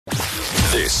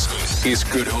This is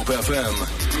Good Hope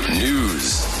FM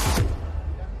News.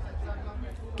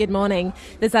 Good morning.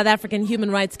 The South African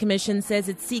Human Rights Commission says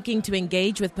it's seeking to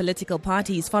engage with political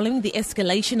parties following the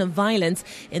escalation of violence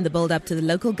in the build-up to the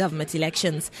local government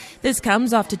elections. This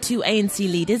comes after two ANC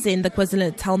leaders in the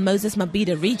KwaZulu-Natal Moses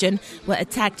Mabhida region were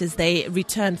attacked as they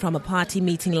returned from a party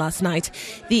meeting last night.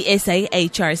 The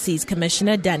SAHRC's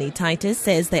Commissioner Danny Titus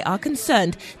says they are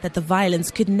concerned that the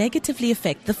violence could negatively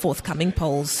affect the forthcoming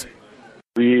polls.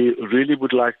 We really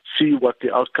would like to see what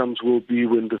the outcomes will be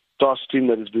when the task team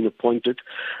that has been appointed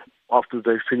after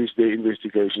they finish their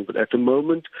investigation. But at the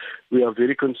moment, we are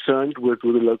very concerned with the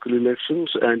local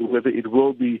elections and whether it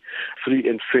will be free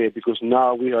and fair, because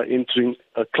now we are entering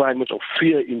a climate of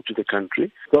fear into the country.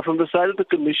 But from the side of the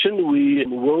Commission, we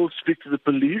will speak to the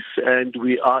police and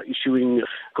we are issuing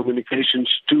communications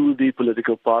to the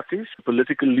political parties. The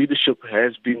political leadership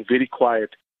has been very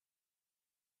quiet.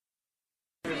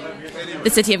 The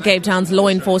City of Cape Town's Law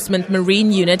Enforcement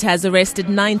Marine Unit has arrested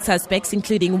 9 suspects,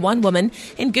 including one woman,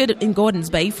 in Gordons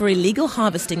Bay for illegal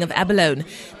harvesting of abalone.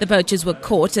 The poachers were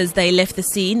caught as they left the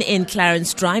scene in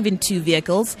Clarence Drive in 2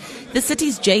 vehicles. The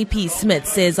city's J.P. Smith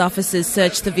says officers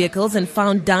searched the vehicles and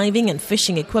found diving and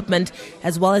fishing equipment,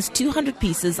 as well as 200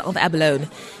 pieces of abalone.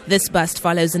 This bust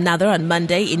follows another on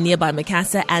Monday in nearby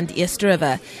Macassar and East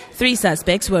River. 3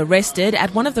 suspects were arrested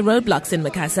at one of the roadblocks in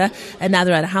Macassar,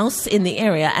 another at a house in the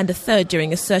area, and a third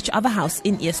during a search of a house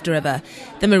in East River.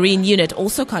 The Marine Unit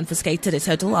also confiscated a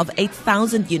total of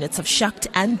 8,000 units of shucked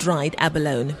and dried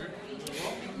abalone.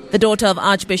 The daughter of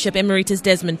Archbishop Emeritus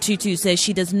Desmond Tutu says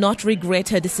she does not regret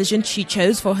her decision she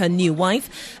chose for her new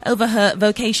wife over her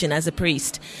vocation as a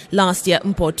priest. Last year,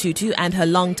 Mpho Tutu and her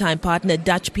longtime partner,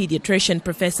 Dutch pediatrician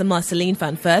Professor Marceline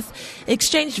van Firth,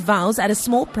 exchanged vows at a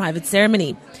small private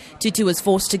ceremony. Tutu was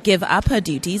forced to give up her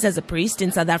duties as a priest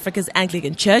in South Africa's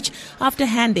Anglican Church after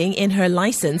handing in her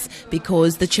license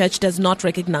because the church does not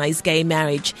recognize gay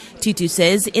marriage. Tutu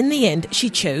says in the end she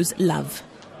chose love.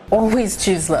 Always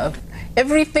choose love.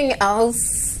 Everything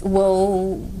else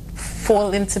will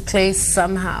fall into place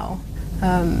somehow.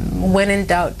 When in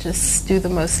doubt, just do the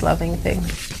most loving thing.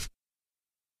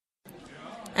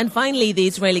 And finally, the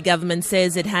Israeli government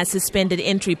says it has suspended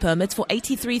entry permits for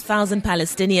 83,000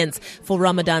 Palestinians for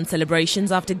Ramadan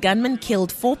celebrations after gunmen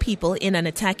killed 4 people in an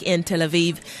attack in Tel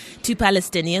Aviv. 2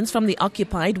 Palestinians from the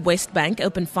occupied West Bank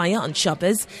opened fire on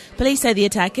shoppers. Police say the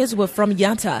attackers were from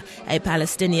Yatta, a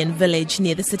Palestinian village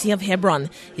near the city of Hebron.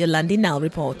 Yolandi Nal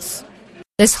reports.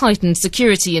 There's heightened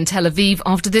security in Tel Aviv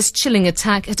after this chilling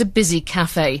attack at a busy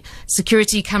cafe.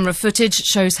 Security camera footage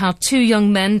shows how 2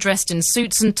 young men dressed in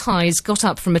suits and ties got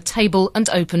up from a table and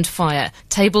opened fire.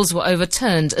 Tables were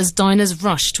overturned as diners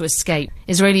rushed to escape.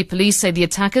 Israeli police say the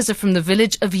attackers are from the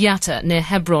village of Yatta near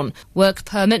Hebron. Work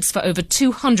permits for over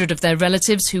 200 of their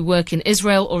relatives who work in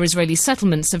Israel or Israeli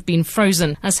settlements have been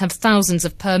frozen, as have thousands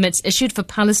of permits issued for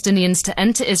Palestinians to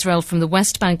enter Israel from the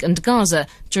West Bank and Gaza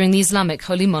during the Islamic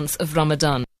holy month of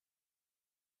Ramadan.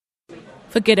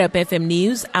 For Good Hope FM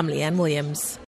News, I'm Leanne Williams.